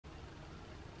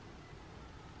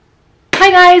Hi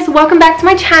guys, welcome back to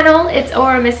my channel. It's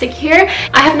Aura Mystic here.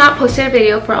 I have not posted a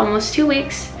video for almost 2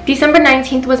 weeks. December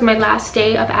 19th was my last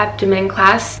day of abdomen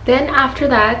class. Then after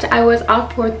that, I was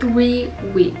off for 3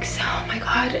 weeks. Oh my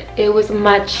god, it was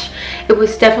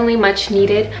definitely much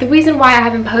needed. The reason why I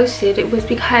haven't posted it was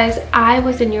because I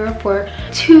was in Europe for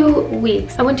 2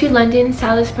 weeks. I went to London,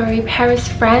 Salisbury, Paris,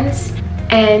 France,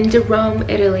 and Rome,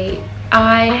 Italy.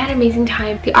 I had an amazing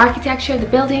time. The architecture, the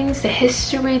buildings, the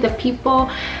history, the people,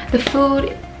 the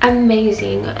food,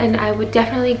 amazing, and I would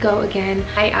definitely go again.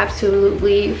 I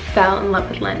absolutely fell in love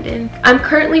with London. I'm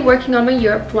currently working on my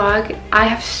Europe vlog. I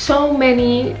have so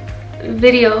many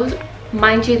videos.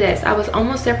 Mind you this, I was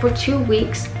almost there for 2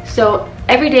 weeks, so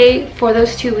every day for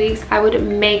those 2 weeks I would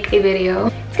make a video.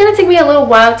 It's gonna take me a little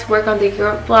while to work on the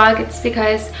Europe vlog. It's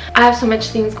because I have so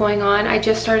much things going on. I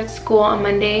just started school on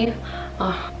Monday.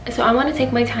 So I want to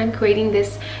take my time creating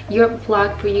this Europe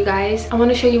vlog for you guys. I want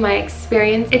to show you my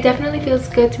experience. It definitely feels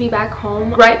good to be back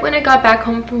home. Right when I got back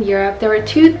home from Europe, there were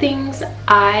 2 things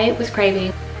I was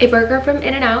craving: a burger from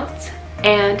In-N-Out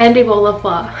and a bowl of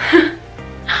pho.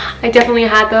 I definitely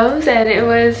had those, and it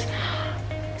was...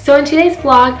 So in today's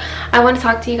vlog, I want to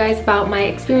talk to you guys about my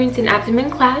experience in abdomen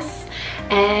class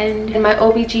and my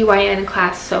OBGYN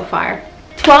class so far.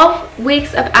 12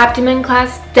 weeks of abdomen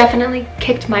class definitely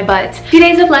kicked my butt. 2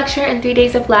 days of lecture and 3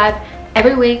 days of lab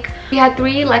every week. We had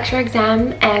 3 lecture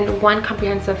exams and 1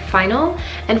 comprehensive final.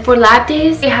 And for lab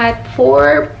days, we had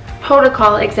 4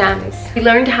 protocol exams. We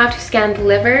learned how to scan the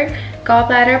liver,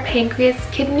 gallbladder, pancreas,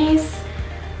 kidneys,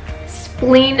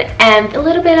 spleen, and a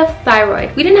little bit of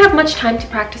thyroid. We didn't have much time to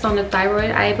practice on the thyroid.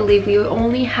 I believe we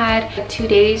only had 2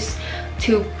 days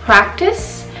to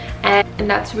practice. And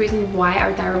that's the reason why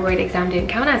our thyroid exam didn't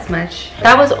count as much.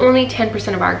 That was only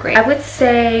 10% of our grade. I would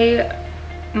say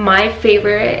my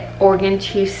favorite organ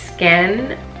to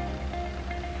scan,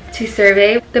 to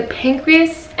survey, the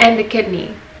pancreas and the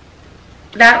kidney.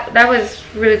 That was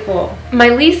really cool. My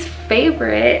least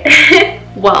favorite,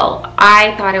 well,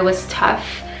 I thought it was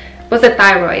tough, was the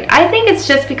thyroid. I think it's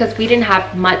just because we didn't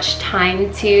have much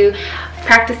time to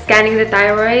practice scanning the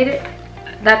thyroid.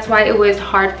 That's why it was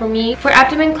hard for me. For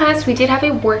abdomen class, we did have a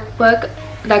workbook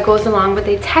that goes along with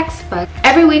a textbook.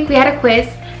 Every week we had a quiz.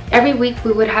 Every week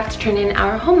we would have to turn in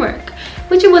our homework,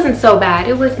 which it wasn't so bad.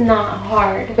 It was not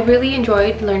hard. I really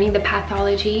enjoyed learning the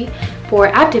pathology for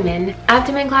abdomen.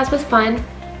 Abdomen class was fun.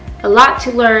 A lot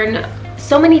to learn.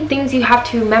 So many things you have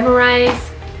to memorize.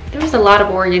 There was a lot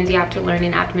of organs you have to learn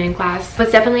in abdomen class. It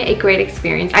was definitely a great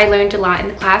experience. I learned a lot in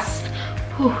the class.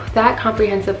 Whew, that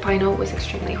comprehensive final was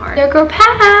extremely hard. There go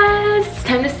pass!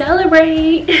 Time to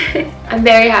celebrate! I'm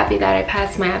very happy that I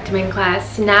passed my abdomen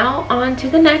class. Now on to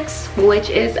the next, which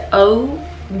is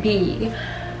OBGYN.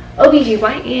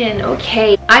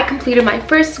 Okay, I completed my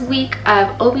first week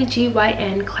of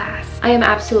OBGYN class. I am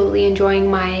absolutely enjoying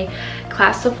my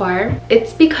class so far.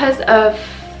 It's because of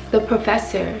the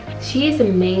professor. She is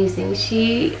amazing.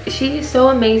 She is so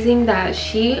amazing that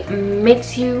she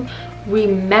makes you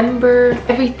remember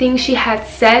everything she had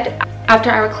said after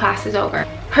our class is over.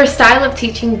 Her style of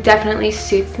teaching definitely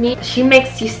suits me. She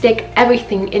makes you stick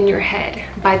everything in your head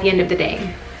by the end of the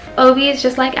day. OB is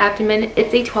just like abdomen.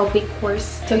 It's a 12-week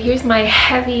course. So here's my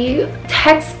heavy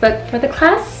textbook for the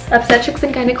class, Obstetrics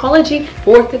and Gynecology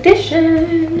 4th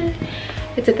edition.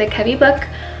 It's a thick, heavy book.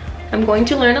 I'm going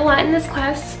to learn a lot in this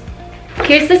class.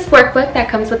 Here's this workbook that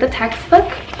comes with the textbook.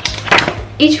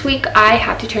 Each week I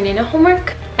have to turn in a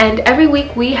homework, and every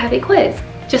week we have a quiz.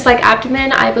 Just like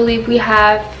abdomen, I believe we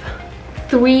have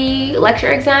 3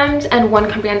 lecture exams and 1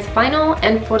 comprehensive final,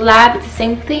 and for lab it's the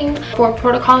same thing. For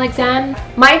protocol exam,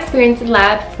 my experience in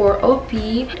lab for OB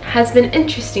has been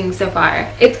interesting so far.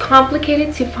 It's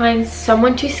complicated to find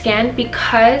someone to scan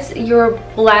because your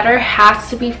bladder has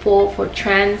to be full for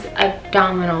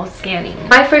trans-abdominal scanning.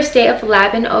 My first day of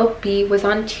lab in OB was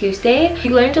on Tuesday. We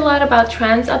learned a lot about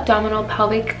trans-abdominal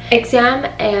pelvic exam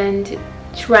and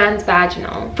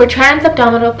trans-vaginal. For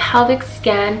trans-abdominal pelvic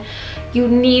scan, you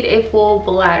need a full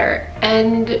bladder,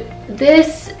 and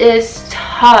this is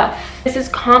tough. This is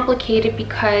complicated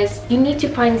because you need to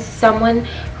find someone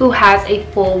who has a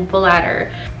full bladder.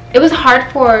 It was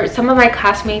hard for some of my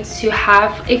classmates to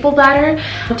have a full bladder.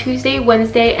 On Tuesday,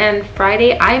 Wednesday, and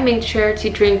Friday, I made sure to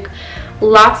drink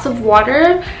lots of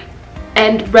water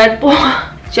and Red Bull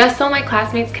just so my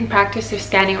classmates can practice their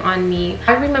scanning on me.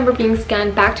 I remember being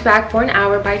scanned back to back for an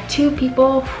hour by 2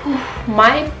 people. Whew,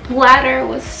 my bladder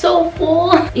was so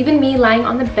full. Even me lying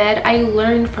on the bed, I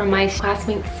learned from my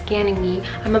classmates scanning me.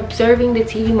 I'm observing the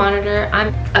TV monitor.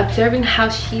 I'm observing how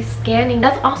she's scanning.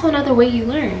 That's also another way you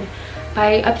learn,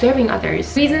 by observing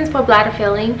others. Reasons for bladder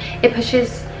filling: it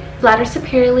pushes bladder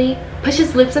superiorly,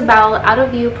 pushes loops of bowel out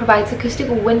of view, provides acoustic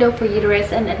window for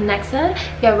uterus and adnexa.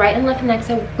 You have right and left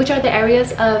adnexa, which are the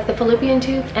areas of the fallopian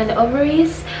tube and the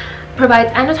ovaries.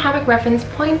 Provides anatomic reference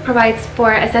point, provides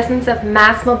for assessments of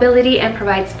mass mobility, and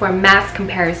provides for mass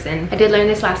comparison. I did learn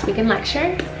this last week in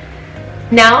lecture.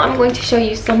 Now I'm going to show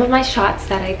you some of my shots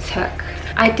that I took.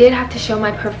 I did have to show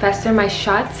my professor my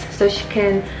shots so she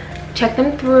can check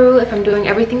them through if I'm doing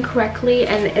everything correctly,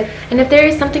 and if there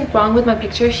is something wrong with my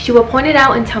picture, she will point it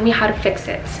out and tell me how to fix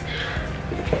it.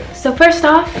 So first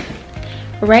off,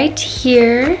 right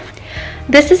here,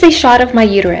 this is a shot of my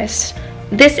uterus.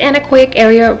 This anechoic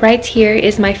area right here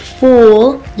is my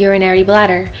full urinary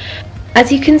bladder.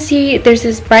 As you can see, there's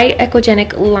this bright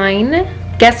echogenic line.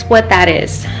 Guess what that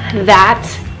is? That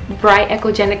bright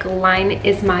echogenic line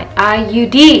is my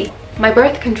IUD, my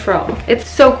birth control. It's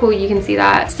so cool, you can see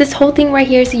that. This whole thing right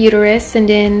here is the uterus, and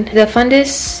then the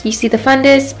fundus, you see the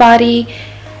fundus, body,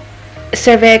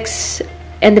 cervix,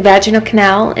 and the vaginal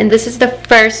canal, and this is the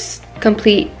first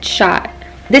complete shot.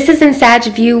 This is in Sag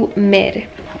View Mid.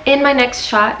 In my next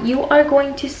shot, you are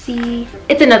going to see,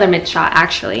 it's another mid shot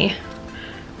actually,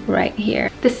 right here.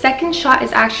 The second shot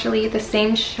is actually the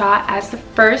same shot as the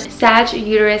first, Sag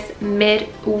Uterus Mid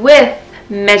with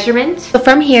measurement. So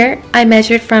from here, I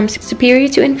measured from superior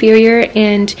to inferior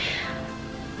and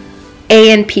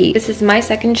A and P. This is my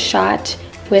second shot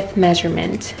with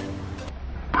measurement.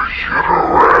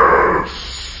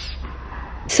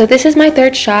 So this is my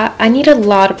third shot. I need a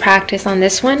lot of practice on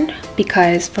this one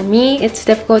because for me, it's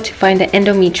difficult to find the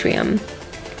endometrium.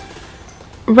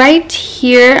 Right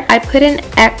here, I put an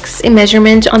X in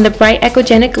measurement on the bright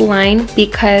echogenic line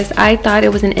because I thought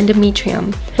it was an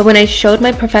endometrium. But when I showed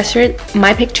my professor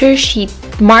my picture, she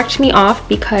marked me off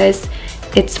because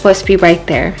it's supposed to be right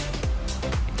there.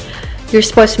 You're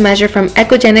supposed to measure from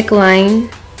echogenic line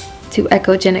to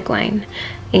echogenic line.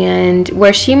 And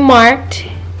where she marked,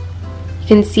 you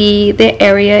can see the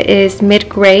area is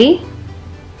mid-gray.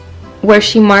 Where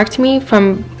she marked me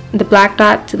from the black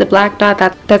dot to the black dot,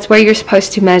 that's where you're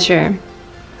supposed to measure.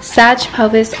 Sag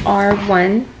pelvis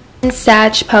R1 and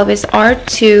Sag pelvis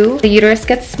R2, the uterus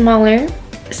gets smaller.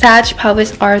 Sag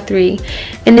pelvis R3,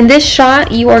 and in this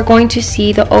shot you are going to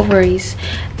see the ovaries,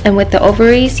 and with the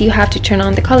ovaries you have to turn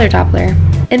on the color Doppler.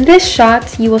 In this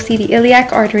shot you will see the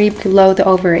iliac artery below the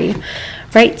ovary.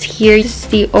 Right here is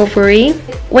the ovary.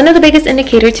 One of the biggest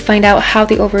indicators to find out how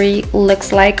the ovary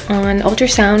looks like on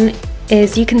ultrasound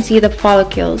is you can see the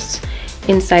follicles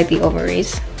inside the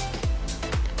ovaries.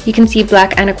 You can see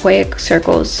black anechoic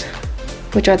circles,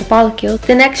 which are the follicles.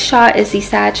 The next shot is the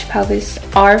Sag pelvis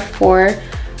R4,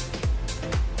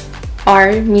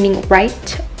 R meaning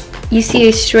right. You see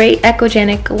a straight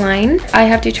echogenic line. I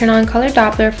have to turn on color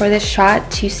Doppler for this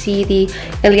shot to see the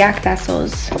iliac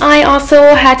vessels. I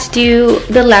also had to do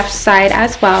the left side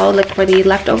as well, look for the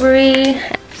left ovary.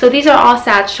 So these are all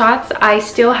Sag shots. I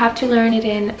still have to learn it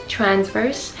in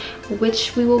transverse,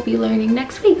 which we will be learning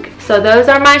next week. So those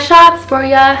are my shots for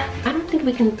ya. I don't think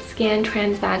we can scan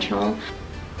transvaginal.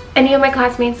 Any of my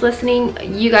classmates listening,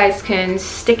 you guys can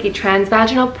stick a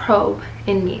transvaginal probe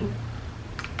in me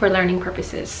for learning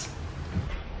purposes.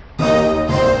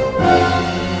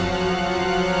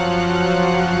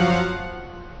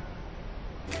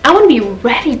 I want to be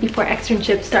ready before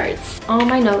externship starts. All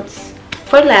my notes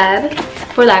for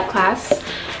lab class.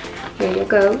 Here you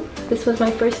go. This was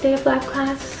my first day of lab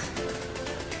class.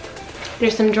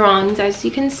 There's some drawings, as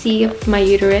you can see, of my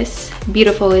uterus.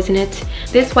 Beautiful, isn't it?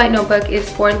 This white notebook is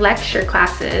for lecture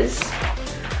classes.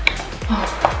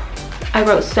 Oh, I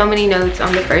wrote so many notes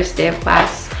on the first day of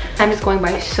class. Time is going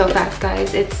by so fast,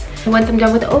 guys. Once I'm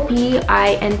done with OP,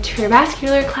 I enter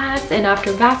vascular class, and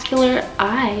after vascular,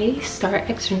 I start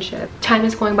externship. Time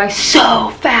is going by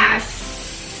so fast.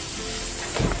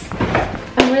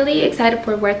 I'm really excited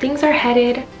for where things are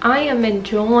headed. I am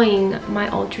enjoying my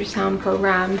ultrasound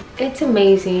program. It's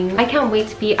amazing. I can't wait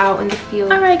to be out in the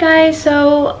field. Alright guys,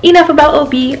 so enough about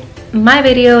OB. My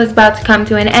video is about to come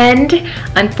to an end,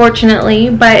 unfortunately,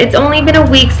 but it's only been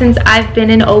a week since I've been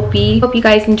in OP. Hope you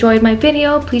guys enjoyed my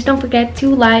video. Please don't forget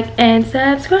to like and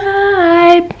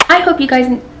subscribe. I hope you guys,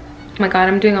 oh my god,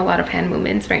 I'm doing a lot of hand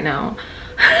movements right now.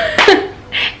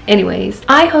 Anyways,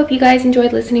 I hope you guys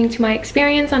enjoyed listening to my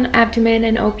experience on abdomen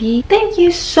and OP. Thank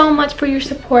you so much for your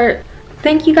support.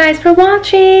 Thank you guys for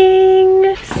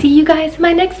watching. See you guys in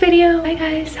my next video. Bye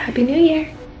guys, Happy New Year.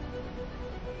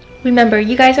 Remember,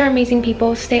 you guys are amazing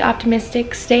people. Stay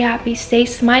optimistic, stay happy, stay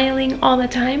smiling all the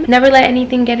time. Never let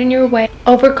anything get in your way.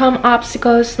 Overcome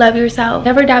obstacles, love yourself.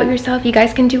 Never doubt yourself. You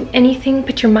guys can do anything,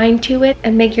 put your mind to it,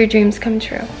 and make your dreams come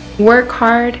true. Work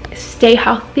hard, stay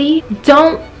healthy.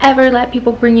 Don't ever let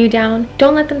people bring you down.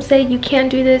 Don't let them say you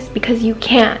can't do this, because you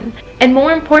can. And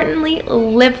more importantly,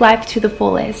 live life to the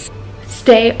fullest.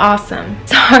 Stay awesome.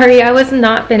 Sorry, I was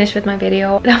not finished with my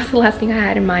video. That was the last thing I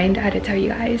had in mind. I had to tell you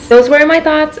guys. Those were my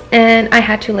thoughts, and I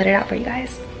had to let it out for you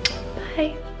guys.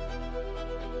 Bye.